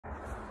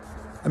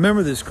I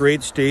remember this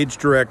great stage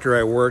director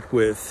I worked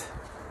with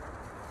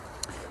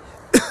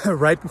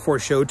right before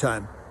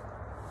showtime,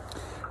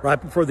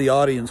 right before the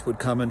audience would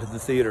come into the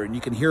theater, and you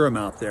can hear him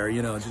out there,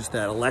 you know, just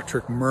that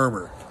electric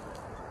murmur.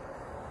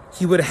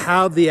 He would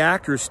have the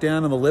actors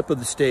stand on the lip of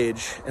the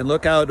stage and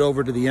look out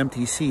over to the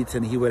empty seats,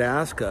 and he would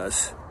ask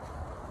us,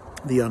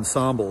 the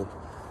ensemble,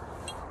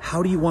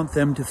 how do you want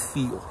them to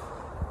feel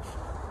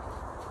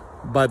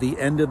by the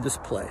end of this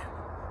play?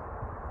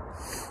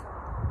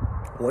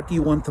 What do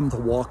you want them to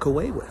walk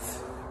away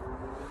with?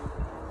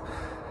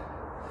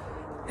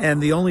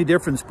 And the only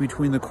difference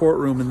between the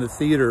courtroom and the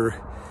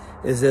theater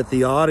is that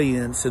the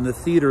audience in the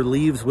theater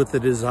leaves with the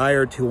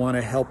desire to want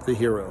to help the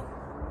hero.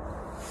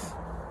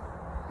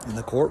 In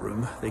the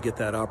courtroom, they get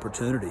that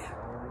opportunity.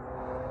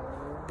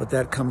 But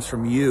that comes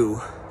from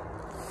you,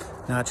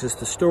 not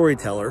just the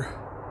storyteller,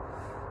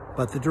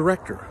 but the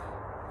director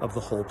of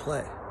the whole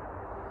play.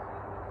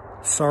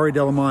 Sari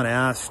Delamont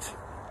asked,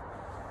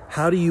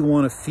 how do you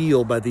want to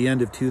feel by the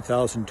end of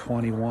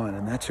 2021?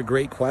 And that's a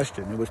great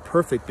question. It was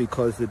perfect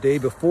because the day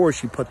before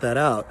she put that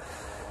out,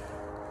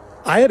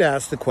 I had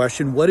asked the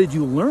question, what did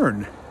you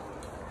learn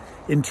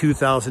in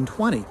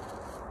 2020?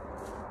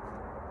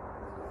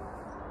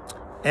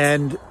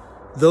 And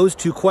those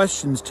two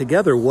questions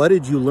together, what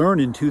did you learn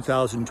in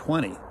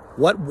 2020?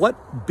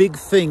 What big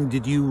thing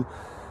did you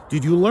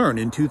learn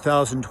in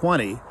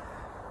 2020?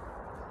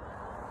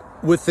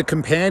 With the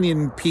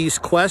companion piece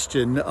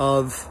question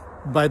of,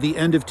 by the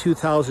end of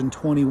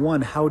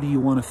 2021, how do you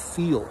want to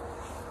feel?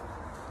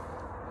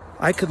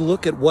 I could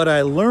look at what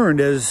I learned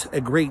as a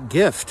great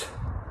gift.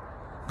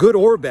 Good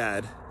or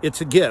bad,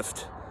 it's a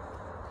gift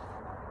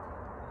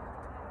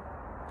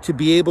to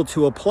be able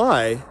to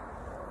apply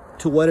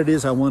to what it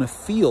is I want to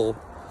feel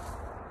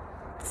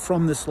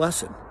from this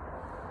lesson,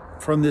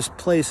 from this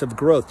place of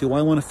growth. Do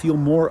I want to feel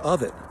more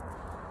of it?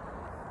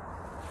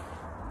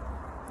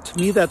 To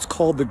me, that's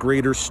called the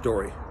greater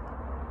story.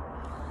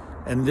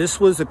 And this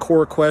was a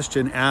core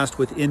question asked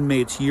with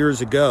inmates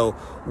years ago.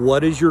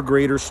 What is your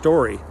greater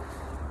story?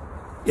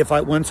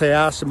 Once I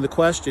asked them the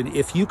question,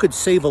 if you could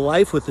save a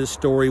life with this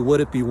story,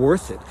 would it be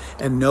worth it?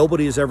 And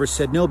nobody has ever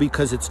said no,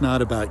 because it's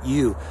not about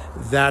you.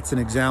 That's an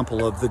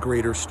example of the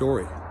greater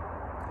story.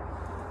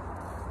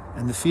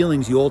 And the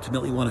feelings you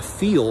ultimately want to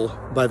feel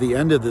by the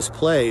end of this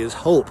play is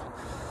hope,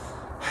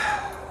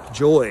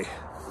 joy,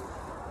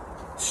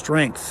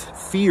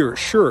 strength, fear,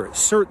 sure,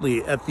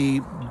 certainly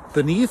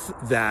beneath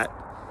that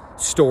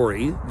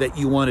story that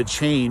you want to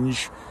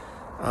change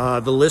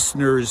the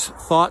listener's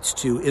thoughts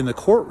to in the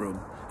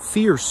courtroom.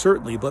 Fear,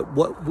 certainly, but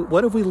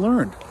what have we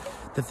learned?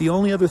 That the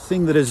only other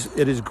thing that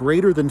is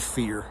greater than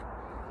fear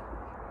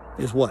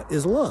is what?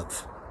 Is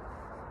love.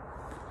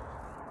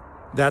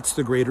 That's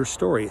the greater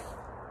story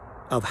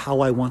of how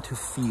I want to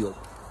feel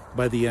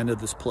by the end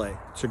of this play.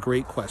 It's a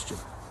great question.